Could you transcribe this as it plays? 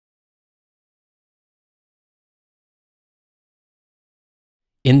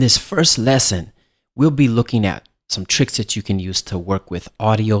In this first lesson, we'll be looking at some tricks that you can use to work with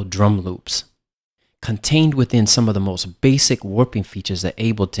audio drum loops. Contained within some of the most basic warping features of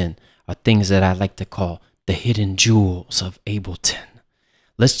Ableton are things that I like to call the hidden jewels of Ableton.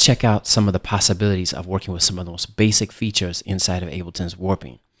 Let's check out some of the possibilities of working with some of the most basic features inside of Ableton's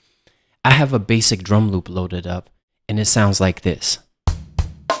warping. I have a basic drum loop loaded up, and it sounds like this.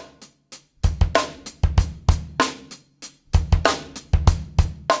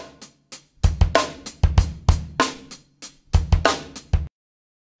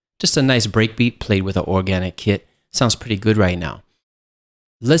 Just a nice breakbeat played with an organic kit. Sounds pretty good right now.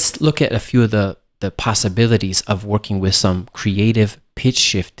 Let's look at a few of the possibilities of working with some creative pitch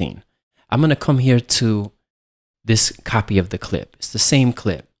shifting. I'm going to come here to this copy of the clip. It's the same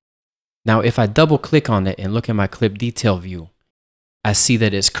clip. Now, if I double click on it and look at my clip detail view, I see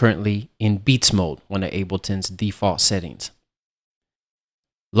that it's currently in beats mode, one of Ableton's default settings.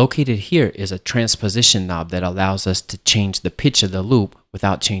 Located here is a transposition knob that allows us to change the pitch of the loop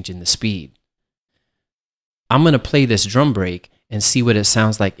without changing the speed. I'm going to play this drum break and see what it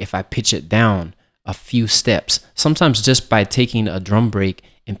sounds like if I pitch it down a few steps. Sometimes just by taking a drum break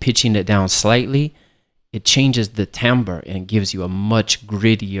and pitching it down slightly, it changes the timbre and gives you a much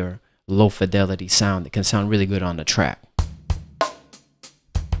grittier, low fidelity sound that can sound really good on the track.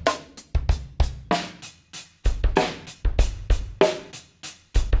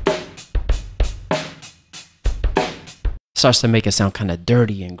 Starts to make it sound kind of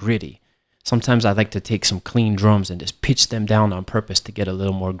dirty and gritty. Sometimes I like to take some clean drums and just pitch them down on purpose to get a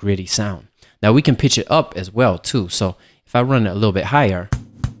little more gritty sound. Now we can pitch it up as well too. So if I run it a little bit higher,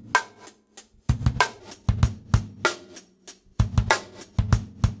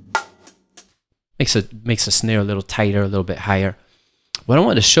 makes a snare a little tighter, a little bit higher. What I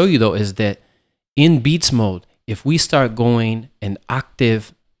want to show you though is that in beats mode, if we start going an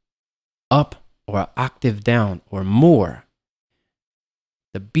octave up or an octave down or more,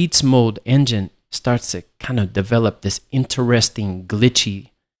 the beats mode engine starts to kind of develop this interesting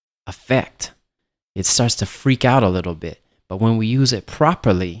glitchy effect. It starts to freak out a little bit, but when we use it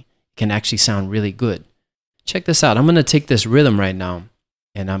properly, it can actually sound really good. Check this out. I'm going to take this rhythm right now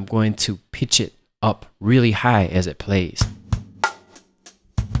and I'm going to pitch it up really high as it plays.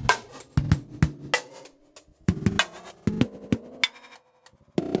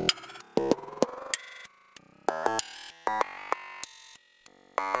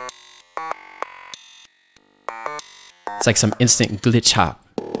 It's like some instant glitch hop.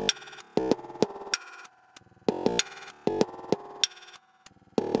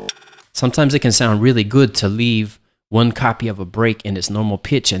 Sometimes it can sound really good to leave one copy of a break in its normal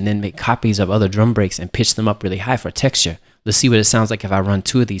pitch and then make copies of other drum breaks and pitch them up really high for texture. Let's see what it sounds like if I run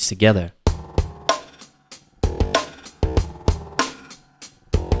two of these together.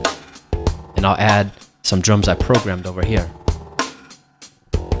 And I'll add some drums I programmed over here.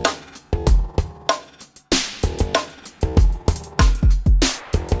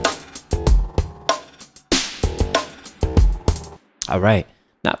 All right,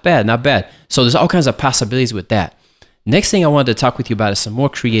 not bad, not bad. So there's all kinds of possibilities with that. Next thing I wanted to talk with you about is some more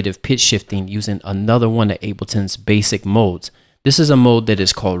creative pitch shifting using another one of Ableton's basic modes. This is a mode that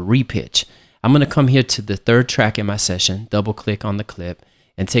is called repitch. I'm going to come here to the third track in my session, double click on the clip,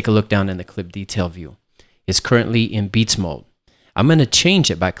 and take a look down in the clip detail view. It's currently in beats mode. I'm going to change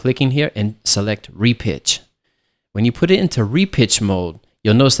it by clicking here and select repitch. When you put it into repitch mode,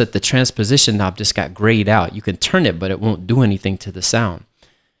 you'll notice that the transposition knob just got grayed out. You can turn it, but it won't do anything to the sound.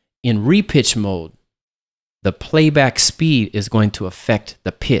 In repitch mode, the playback speed is going to affect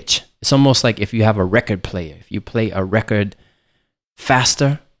the pitch. It's almost like if you have a record player. If you play a record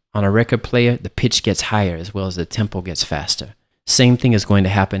faster on a record player, the pitch gets higher as well as the tempo gets faster. Same thing is going to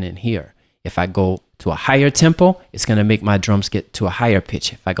happen in here. If I go to a higher tempo, it's going to make my drums get to a higher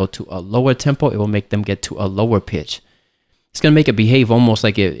pitch. If I go to a lower tempo, it will make them get to a lower pitch. It's going to make it behave almost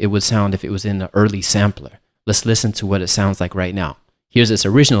like it would sound if it was in the early sampler. Let's listen to what it sounds like right now. Here's its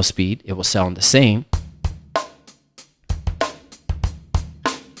original speed. It will sound the same.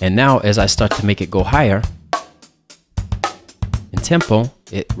 And now as I start to make it go higher in tempo,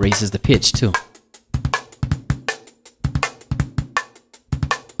 it raises the pitch too.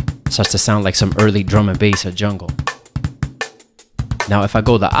 Starts to sound like some early drum and bass or jungle. Now if I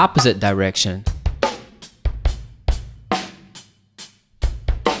go the opposite direction,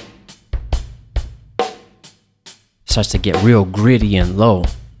 starts to get real gritty and low.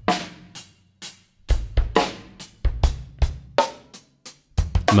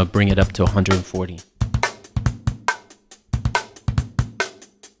 I'm gonna bring it up to 140.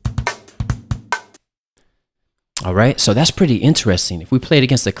 All right, so that's pretty interesting. If we play it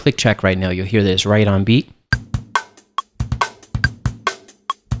against the click track right now, you'll hear this right on beat.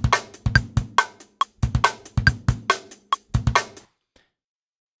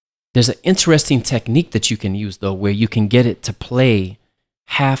 There's an interesting technique that you can use though, where you can get it to play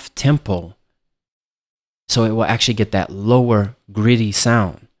half tempo. So it will actually get that lower gritty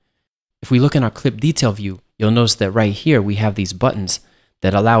sound. If we look in our clip detail view, you'll notice that right here, we have these buttons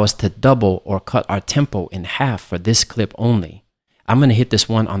that allow us to double or cut our tempo in half for this clip only. I'm gonna hit this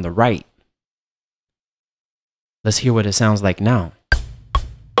one on the right. Let's hear what it sounds like now.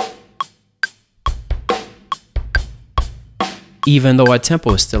 Even though our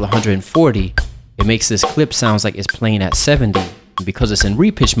tempo is still 140, it makes this clip sounds like it's playing at 70. And because it's in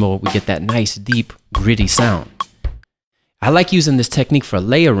repitch mode, we get that nice, deep, gritty sound. I like using this technique for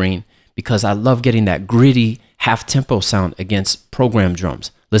layering because I love getting that gritty half tempo sound against program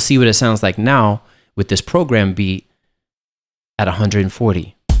drums. Let's see what it sounds like now with this program beat at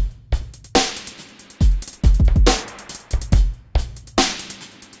 140.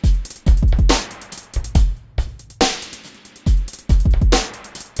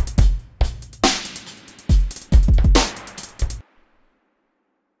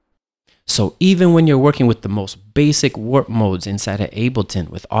 So even when you're working with the most basic warp modes inside of Ableton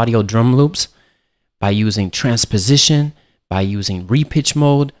with audio drum loops, by using transposition, by using repitch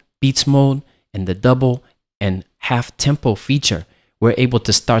mode, beats mode, and the double and half tempo feature, we're able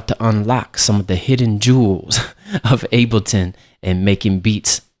to start to unlock some of the hidden jewels of Ableton and making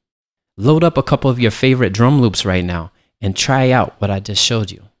beats. Load up a couple of your favorite drum loops right now and try out what I just showed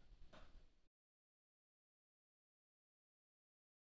you.